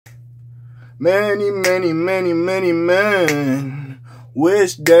Many, many, many, many men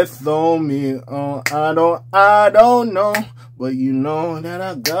wish death on me. I don't know. But you know that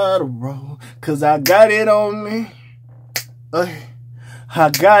I gotta roll. Cause I got it on me. I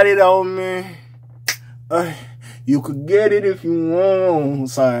got it on me. You could get it if you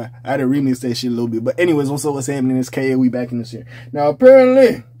want. Sorry, I had to remix that shit a little bit. But anyways, what's happening? It's K.A. We back in this year. Now,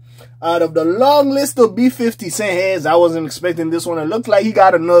 apparently, out of the long list of B50 Cent heads, I wasn't expecting this one. It looked like he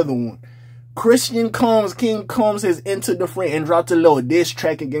got another one. King Combs has entered the fray and dropped a little diss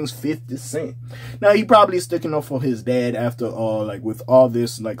track against 50 Cent. Now, he probably sticking up for his dad after all, like, with all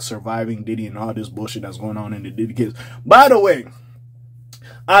this, like, surviving Diddy and all this bullshit that's going on in the Diddy kids. By the way,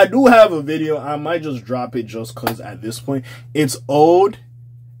 I do have a video. I might just drop it just because at this point, it's old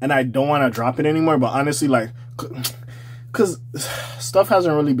and I don't want to drop it anymore. But honestly, like, because stuff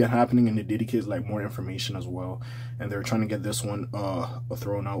hasn't really been happening in the Diddy kids, like more information as well. And they're trying to get this one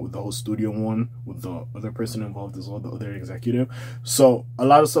thrown out with the whole studio one, with the other person involved as well, the other executive. So a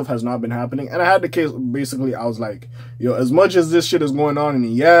lot of stuff has not been happening. And I had the case, basically, I was like, yo, as much as this shit is going on,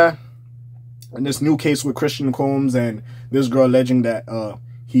 and yeah, and this new case with Christian Combs and this girl alleging that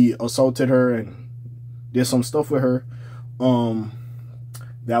he assaulted her and did some stuff with her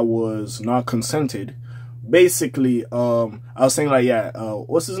that was not consented. Basically, I was saying, like, yeah,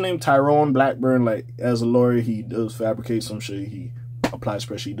 what's his name? Tyrone Blackburn, like, as a lawyer, he does fabricate some shit. He applies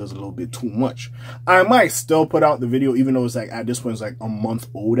pressure. He does a little bit too much. I might still put out the video, even though it's, like, at this point, it's, like, a month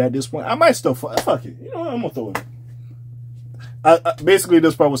old at this point. I might still, fuck it. You know what? I'm gonna throw it. Basically,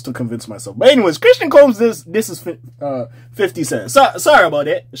 this part was to convince myself. But anyways, Christian Combs, this is 50 Cent. Sorry about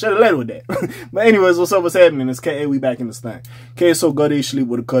that. Should have led with that. But anyways, what's happening? It's K.A. We back in this thing. K so good he sleep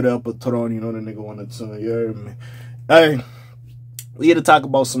with a cut up a throne. You know the nigga wanted to. You heard me? Hey, we here to talk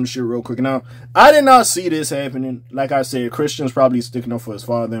about some shit real quick. Now, I did not see this happening. Like I said, Christian's probably sticking up for his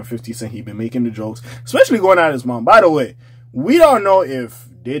father, and 50 Cent, he been making the jokes, especially going at his mom. By the way, we don't know if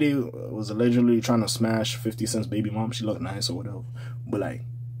Diddy was allegedly trying to smash 50 Cent's baby mom. She looked nice or whatever. But, like,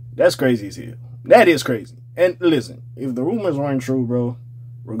 that's crazy as hell. That is crazy. And listen, if the rumors weren't true, bro,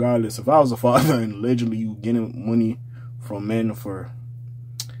 regardless, if I was a father and allegedly you getting money from men for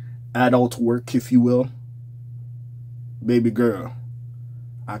adult work, if you will, baby girl,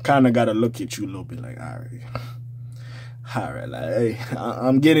 I kind of got to look at you a little bit like, all right, like, hey,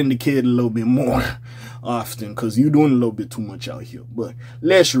 I'm getting the kid a little bit more often because you're doing a little bit too much out here. But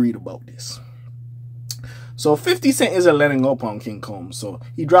let's read about this. So 50 Cent isn't letting up on King Combs. So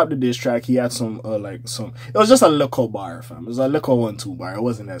he dropped the diss track. He had some, it was just a little bar, fam. It was a little 1-2 bar. It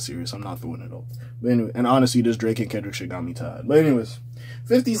wasn't that serious. I'm not throwing it up. But anyway, and honestly, this Drake and Kendrick shit got me tired. But anyways,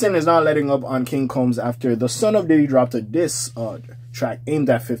 50 Cent is not letting up on King Combs after the son of Diddy dropped a diss track aimed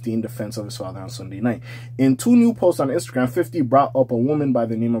at 50 in defense of his father on Sunday night. In 2 new posts on Instagram, 50 brought up a woman by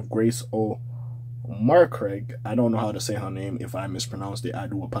the name of Grace O'Marcraig. I don't know how to say her name. If I mispronounced it, I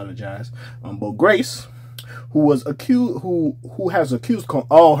do apologize. But Grace, who was accused, who has accused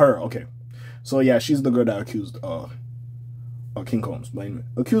her. Okay, so yeah, she's the girl that accused King Combs,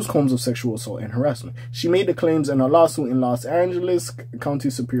 accused Combs of sexual assault and harassment. She made the claims in a lawsuit in Los Angeles County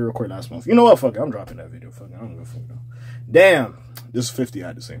Superior Court last month. You know what? Fuck it, I'm dropping that video. Fuck it, I don't give a fuck now. Damn, this is 50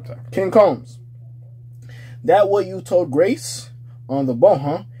 at the same time. King Combs, that what you told Grace on the bone,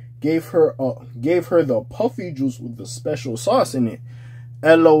 huh? Gave her the puffy juice with the special sauce in it.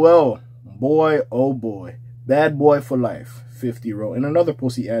 LOL, boy, oh boy, bad boy for life. 50 wrote. In another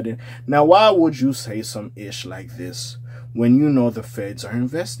post he added, now why would you say some ish like this when you know the feds are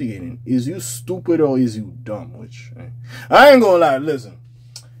investigating? Is you stupid or is you dumb? Which, I ain't gonna lie, listen,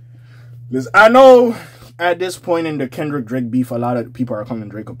 I know at this point in the Kendrick-Drake beef, a lot of people are calling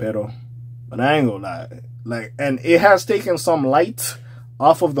Drake a pedo, but I ain't gonna lie, like, and it has taken some light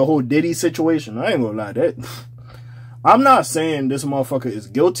off of the whole Diddy situation. I ain't gonna lie, that I'm not saying this motherfucker is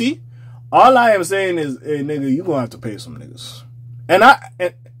guilty. All I am saying is, hey, nigga, you gonna have to pay some niggas. And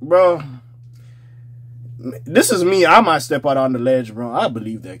bro, this is me. I might step out on the ledge, bro. I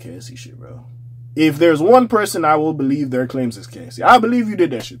believe that Cassie shit, bro. If there's one person I will believe their claims is Cassie. I believe you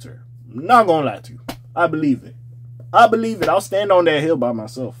did that shit to her. I'm not gonna lie to you. I believe it. I believe it. I'll stand on that hill by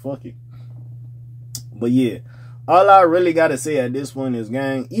myself. Fuck it. But yeah, all I really gotta say at this point is,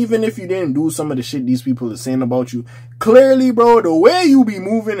 gang, even if you didn't do some of the shit these people are saying about you, clearly, bro, the way you be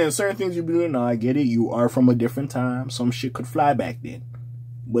moving and certain things you be doing, now I get it. You are from a different time. Some shit could fly back then.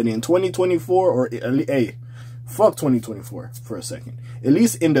 But in 2024, or, hey, fuck 2024 for a second. At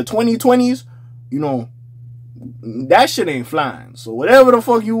least in the 2020s, you know, that shit ain't flying. So whatever the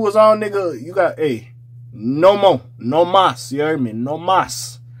fuck you was on, nigga, you got, hey, no more. No mas. You heard me? No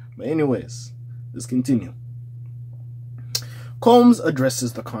mas. But anyways, let's continue. Combs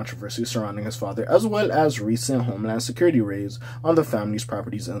addresses the controversy surrounding his father, as well as recent Homeland Security raids on the family's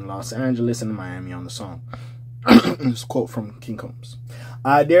properties in Los Angeles and Miami on the song. This quote from King Combs.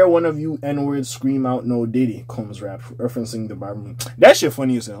 I dare one of you N-words scream out no Diddy, Combs rap, referencing the Bible. That shit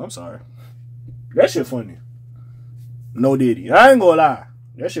funny as hell. I'm sorry. That shit funny. No Diddy. I ain't gonna lie.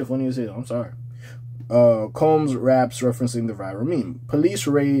 That shit funny as hell. I'm sorry. Combs raps referencing the viral meme. Police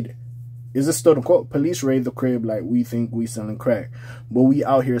raid. Is this still the quote? Police raid the crib like we think we selling crack, but we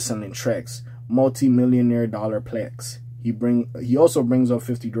out here selling tracks. Multi-millionaire dollar plaques. He also brings up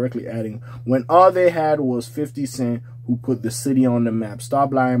 50 directly, adding, when all they had was 50 Cent who put the city on the map.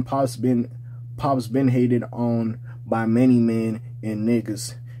 Stop lying. Pop's been hated on by many men and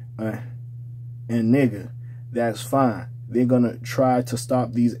niggas. And nigga, that's fine. They're gonna try to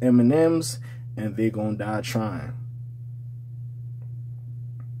stop these M&Ms and they're gonna die trying.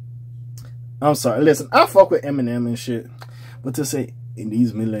 I'm sorry. Listen, I fuck with Eminem and shit, but to say in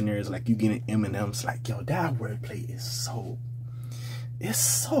these millionaires, like you getting Eminem's, like yo, that wordplay is so, it's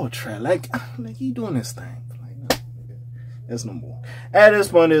so trash. Like he doing this thing. Like no, that's no more. At this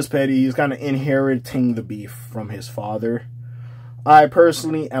point, it's petty. He's kind of inheriting the beef from his father. I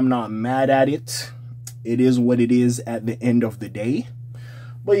personally am not mad at it. It is what it is at the end of the day.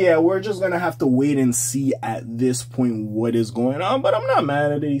 But yeah, we're just going to have to wait and see at this point what is going on. But I'm not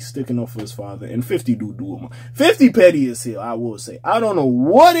mad at it. He's sticking up for his father. And 50 do him. 50 petty as hell, I will say. I don't know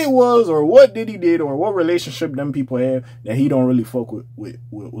what it was or what Diddy did or what relationship them people have that he don't really fuck with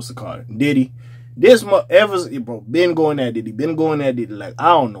what's it called? Diddy. This bro, been going at Diddy. Been going at Diddy. Like, I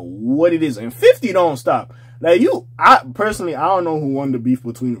don't know what it is. And 50 don't stop. Like, personally, I don't know who won the beef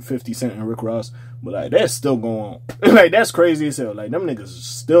between 50 Cent and Rick Ross. But, like, that's still going on. Like, that's crazy as hell. Like, them niggas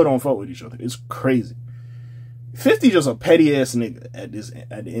still don't fuck with each other. It's crazy. 50 just a petty-ass nigga at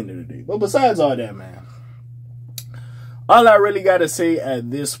the end of the day. But besides all that, man, all I really got to say at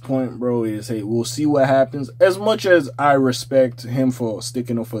this point, bro, is, hey, we'll see what happens. As much as I respect him for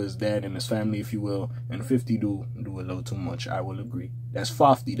sticking up for his dad and his family, if you will, and 50 do a little too much, I will agree. That's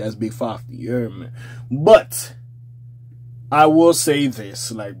 50. That's big 50. You heard me? But I will say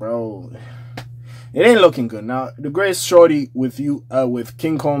this, like, bro, it ain't looking good. Now, the Grace Shorty with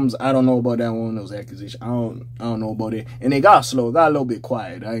King Combs, I don't know about that one, those accusations. I don't know about it. And it got slow, got a little bit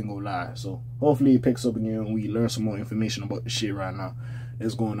quiet, I ain't gonna lie. So hopefully it picks up again and we learn some more information about the shit right now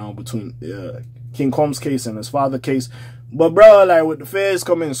that's going on between King Combs' case and his father case. But bro, like with the feds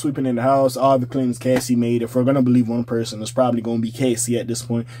coming and sweeping in the house, all the claims Cassie made, if we're gonna believe one person, it's probably gonna be Cassie at this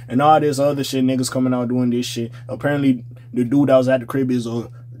point. And all this other shit, niggas coming out doing this shit. Apparently the dude that was at the crib is a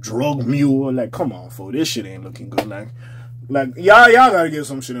drug mule. Like, come on, fool, this shit ain't looking good. Like y'all gotta get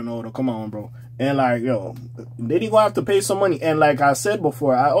some shit in order. Come on, bro. And like, yo, Diddy gonna have to pay some money. And like I said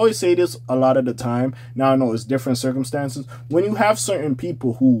before, I always say this a lot of the time. Now I know it's different circumstances. When you have certain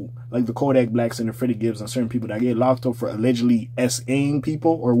people who, like the Kodak Blacks and the Freddie Gibbs and certain people that get locked up for allegedly SAing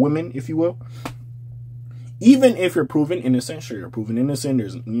people or women, if you will, even if you're proven innocent, sure, you're proven innocent,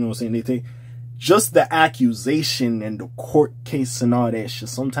 there's, you know what I'm saying, they take just the accusation and the court case and all that shit,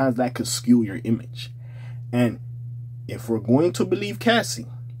 sometimes that could skew your image. And if we're going to believe Cassie,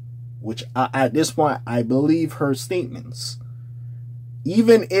 which at this point, I believe her statements,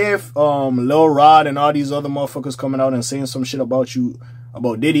 even if Lil Rod and all these other motherfuckers coming out and saying some shit about you,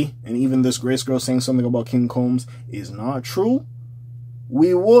 about Diddy, and even this Grace girl saying something about King Combs is not true,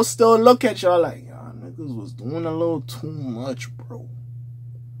 we will still look at y'all like, y'all niggas was doing a little too much, bro.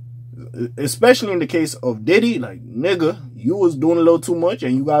 Especially in the case of Diddy, like, nigga, you was doing a little too much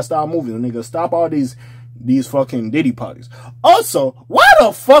and you gotta stop moving. Nigga, stop all these fucking Diddy parties. Also, why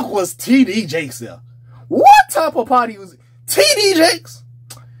the fuck was TD Jakes there? What type of party was it? TD Jakes?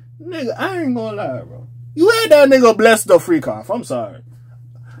 Nigga, I ain't gonna lie, bro. You had that nigga bless the freak off. I'm sorry.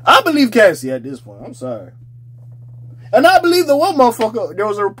 I believe Cassie at this point. I'm sorry. And I believe the one motherfucker, there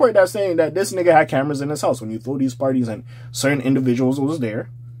was a report that's saying that this nigga had cameras in his house when you throw these parties and certain individuals was there.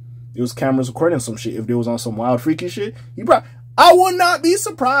 There was cameras recording some shit. If there was on some wild freaky shit, I would not be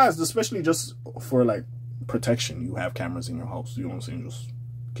surprised, especially just for like protection. You have cameras in your house. You know what I'm saying? Just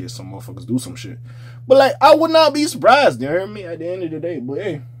in case some motherfuckers do some shit. But like, I would not be surprised. You hear me? At the end of the day. But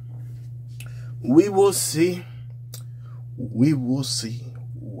hey, we will see. We will see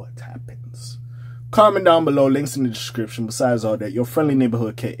what happens. Comment down below, links in the description. Besides all that, your friendly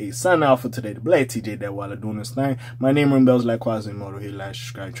neighborhood K.A. signing out for today. The Black TJ that while I'm doing this thing. My name ring bells like Quasi Moto. Hit like,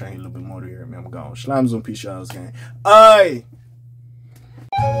 subscribe, try a little bit more to hear me. I'm gone. Slimes on peace, y'all's gang. Aye.